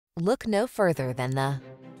Look no further than the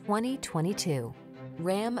 2022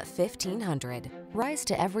 Ram 1500. Rise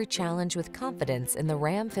to every challenge with confidence in the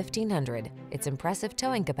Ram 1500. Its impressive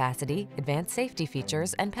towing capacity, advanced safety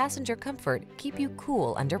features, and passenger comfort keep you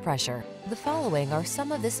cool under pressure. The following are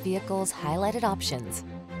some of this vehicle's highlighted options: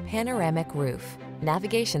 panoramic roof,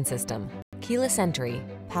 navigation system, keyless entry,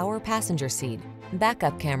 power passenger seat,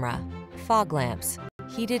 backup camera, fog lamps,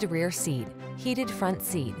 heated rear seat, heated front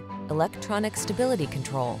seat, electronic stability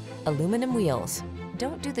control, aluminum wheels.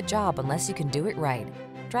 Don't do the job unless you can do it right.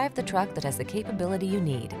 Drive the truck that has the capability you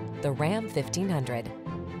need, the Ram 1500.